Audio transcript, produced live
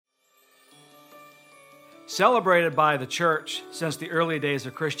Celebrated by the church since the early days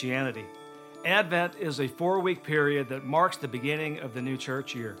of Christianity, Advent is a 4-week period that marks the beginning of the new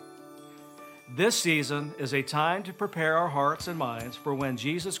church year. This season is a time to prepare our hearts and minds for when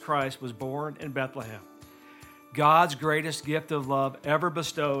Jesus Christ was born in Bethlehem, God's greatest gift of love ever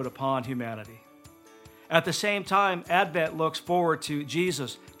bestowed upon humanity. At the same time, Advent looks forward to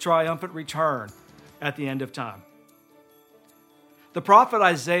Jesus' triumphant return at the end of time. The prophet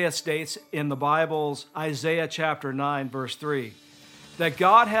Isaiah states in the Bible's Isaiah chapter 9, verse 3, that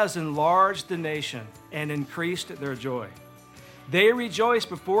God has enlarged the nation and increased their joy. They rejoice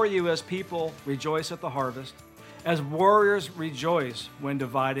before you as people rejoice at the harvest, as warriors rejoice when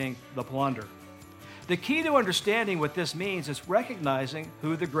dividing the plunder. The key to understanding what this means is recognizing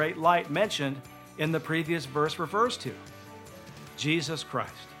who the great light mentioned in the previous verse refers to: Jesus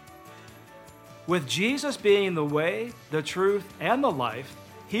Christ. With Jesus being the way, the truth, and the life,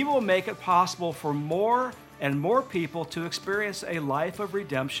 He will make it possible for more and more people to experience a life of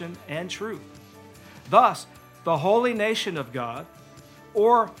redemption and truth. Thus, the holy nation of God,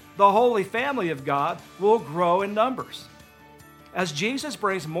 or the holy family of God, will grow in numbers. As Jesus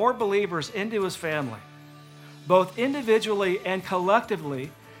brings more believers into His family, both individually and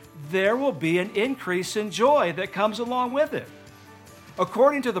collectively, there will be an increase in joy that comes along with it.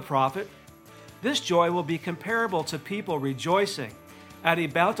 According to the prophet, this joy will be comparable to people rejoicing at a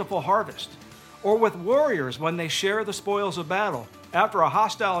bountiful harvest, or with warriors when they share the spoils of battle after a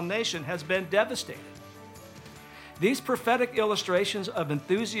hostile nation has been devastated. These prophetic illustrations of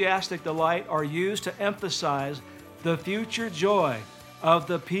enthusiastic delight are used to emphasize the future joy of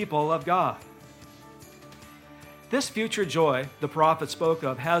the people of God. This future joy the prophet spoke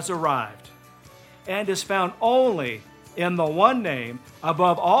of has arrived and is found only in the one name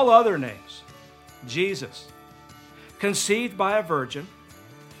above all other names, Jesus. Conceived by a virgin,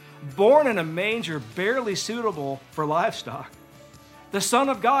 born in a manger barely suitable for livestock, the Son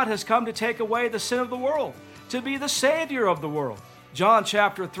of God has come to take away the sin of the world, to be the Savior of the world. John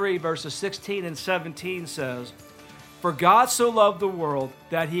chapter 3, verses 16 and 17 says, "For God so loved the world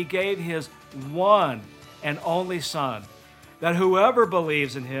that He gave His one and only Son, that whoever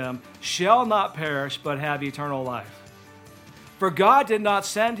believes in Him shall not perish but have eternal life. For God did not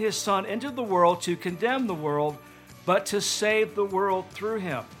send His Son into the world to condemn the world, but to save the world through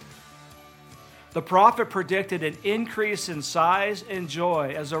Him." The prophet predicted an increase in size and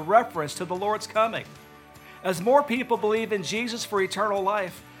joy as a reference to the Lord's coming. As more people believe in Jesus for eternal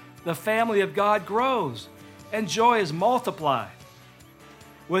life, the family of God grows and joy is multiplied.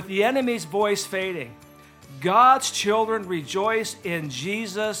 With the enemy's voice fading, God's children rejoice in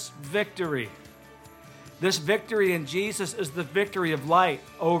Jesus' victory. This victory in Jesus is the victory of light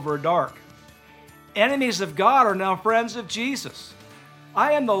over dark. Enemies of God are now friends of Jesus.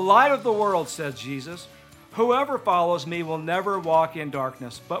 "I am the light of the world," says Jesus. "Whoever follows me will never walk in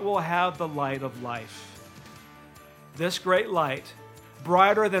darkness, but will have the light of life." This great light,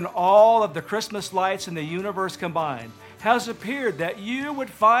 brighter than all of the Christmas lights in the universe combined, has appeared that you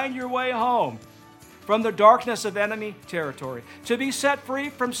would find your way home from the darkness of enemy territory, to be set free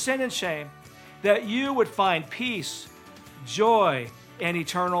from sin and shame, that you would find peace, joy, and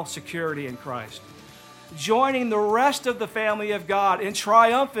eternal security in Christ, joining the rest of the family of God in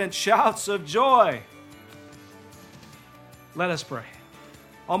triumphant shouts of joy. Let us pray.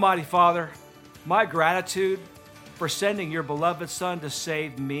 Almighty Father, my gratitude for sending your beloved Son to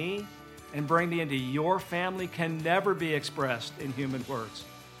save me and bring me into your family can never be expressed in human words.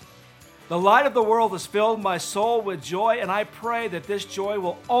 The light of the world has filled my soul with joy, and I pray that this joy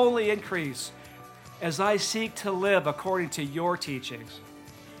will only increase as I seek to live according to your teachings.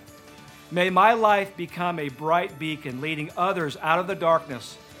 May my life become a bright beacon leading others out of the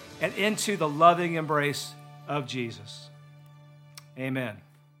darkness and into the loving embrace of Jesus. Amen.